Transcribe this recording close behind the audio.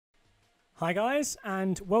Hi guys,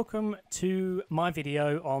 and welcome to my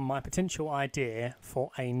video on my potential idea for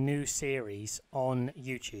a new series on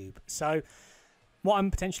YouTube. So what I'm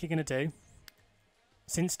potentially going to do,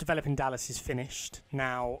 since developing Dallas is finished,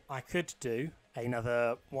 now I could do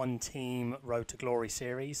another one team Road to Glory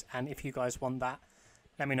series, and if you guys want that,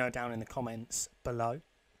 let me know down in the comments below,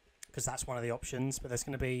 because that's one of the options. But there's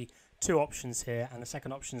going to be two options here, and the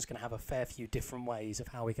second option is going to have a fair few different ways of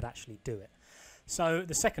how we could actually do it. So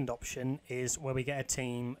the second option is where we get a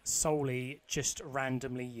team solely just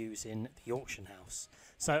randomly using the auction house.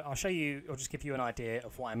 So I'll show you, I'll just give you an idea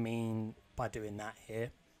of what I mean by doing that here.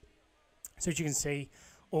 So as you can see,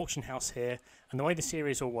 auction house here, and the way the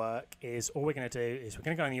series will work is all we're going to do is we're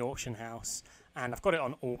going to go in the auction house, and I've got it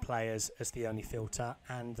on all players as the only filter,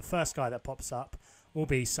 and the first guy that pops up will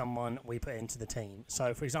be someone we put into the team.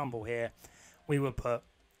 So for example here, we will put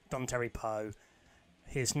Don Terry Poe,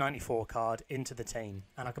 his 94 card, into the team,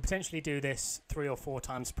 and I could potentially do this 3 or 4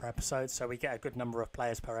 times per episode, so we get a good number of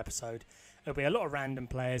players per episode. It'll be a lot of random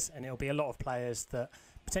players, and it'll be a lot of players that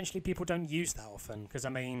potentially people don't use that often, because I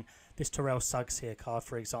mean this Terrell Suggs here card,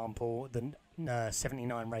 for example, the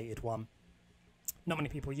 79 rated one, not many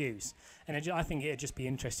people use, and I think it'd just be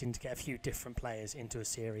interesting to get a few different players into a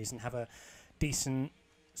series and have a decent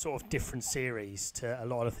sort of different series to a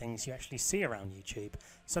lot of things you actually see around YouTube.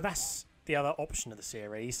 So that's the other option of the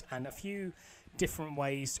series, and a few different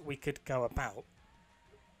ways we could go about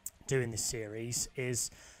doing this series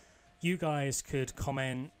is you guys could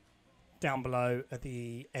comment down below at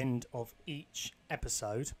the end of each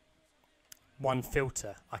episode one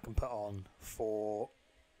filter I can put on for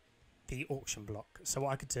the auction block. So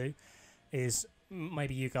what I could do is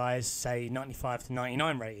maybe you guys say 95 to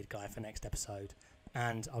 99 rated guy for next episode,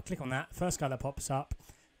 and I'll click on that. First guy that pops up,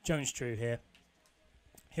 Jones Drew here,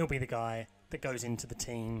 he'll be the guy that goes into the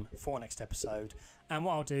team for next episode. And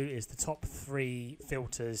what I'll do is the top 3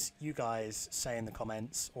 filters you guys say in the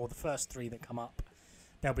comments, or the first 3 that come up,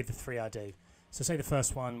 they'll be the 3 I do. So say the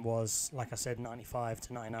first one was, like I said, 95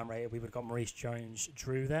 to 99 rated, we would have got Maurice Jones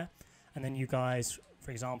Drew there. And then you guys,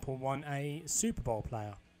 for example, want a Super Bowl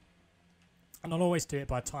player. And I'll always do it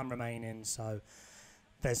by time remaining, so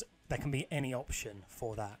there can be any option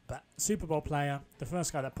for that. But Super Bowl player, the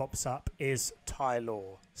first guy that pops up is Ty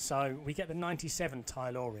Law. So we get the 97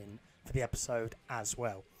 Ty Law in for the episode as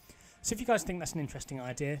well. So if you guys think that's an interesting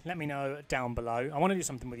idea, let me know down below. I want to do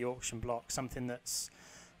something with the auction block, something that's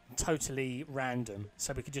totally random,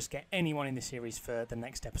 so we could just get anyone in the series for the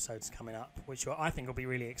next episodes coming up, which I think will be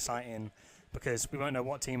really exciting, because we won't know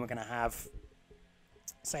what team we're going to have.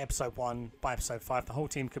 Say episode 1 by episode 5, the whole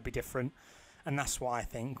team could be different. And that's what I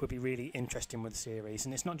think would be really interesting with the series.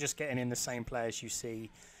 And it's not just getting in the same players you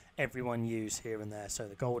see everyone use here and there. So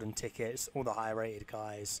the golden tickets, all the higher rated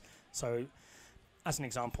guys. So as an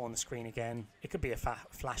example on the screen again, it could be a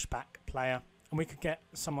flashback player. And we could get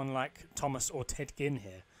someone like Thomas or Ted Ginn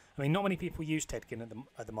here. I mean, not many people use Ted Ginn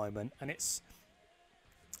at the moment. And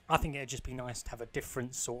I think it'd just be nice to have a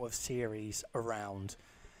different sort of series around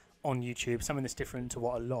on YouTube, something that's different to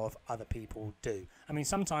what a lot of other people do. I mean,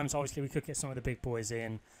 sometimes obviously we could get some of the big boys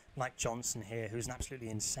in, like Johnson here, who's an absolutely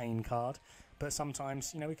insane card, but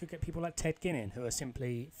sometimes, you know, we could get people like Ted Ginn in, who are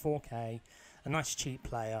simply 4K, a nice cheap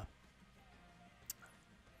player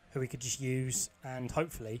who we could just use, and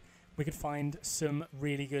hopefully we could find some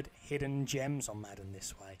really good hidden gems on Madden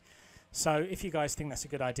this way. So if you guys think that's a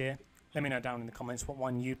good idea, let me know down in the comments what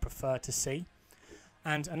one you'd prefer to see.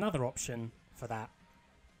 And another option for that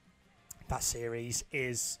series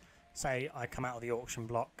is, say I come out of the auction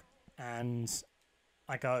block and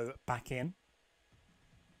I go back in.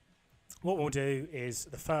 What we'll do is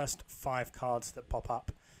the first 5 cards that pop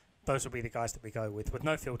up, those will be the guys that we go with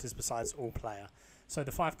no filters besides all player. So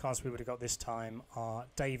the 5 cards we would have got this time are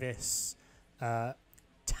Davis,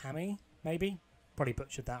 Tammy, maybe, probably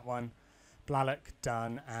butchered that one, Blalock,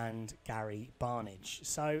 Dunn, and Gary Barnage.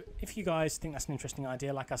 So if you guys think that's an interesting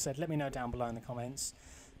idea, like I said, let me know down below in the comments.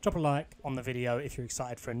 Drop a like on the video if you're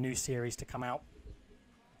excited for a new series to come out.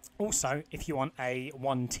 Also, if you want a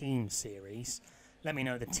one team series, let me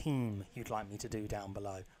know the team you'd like me to do down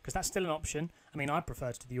below, because that's still an option. I mean, I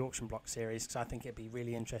prefer to do the auction block series because I think it'd be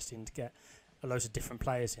really interesting to get loads of different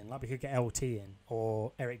players in. Like we could get LT in,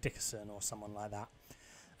 or Eric Dickerson, or someone like that.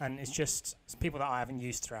 And it's just people that I haven't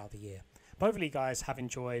used throughout the year. But hopefully you guys have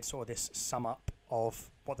enjoyed sort of this sum up of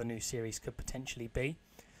what the new series could potentially be.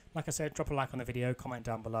 Like I said, drop a like on the video, comment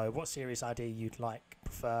down below what series idea you'd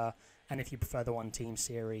prefer, and if you prefer the one team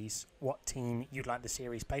series, what team you'd like the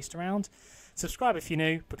series based around. Subscribe if you're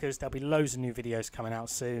new, because there'll be loads of new videos coming out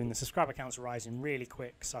soon. The subscriber count's rising really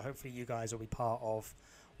quick, so hopefully you guys will be part of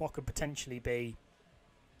what could potentially be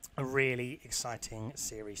a really exciting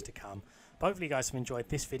series to come. But hopefully you guys have enjoyed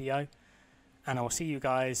this video, and I will see you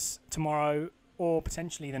guys tomorrow or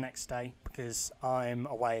potentially the next day, because I'm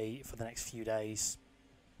away for the next few days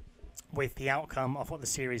with the outcome of what the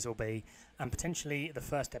series will be, and potentially the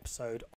first episode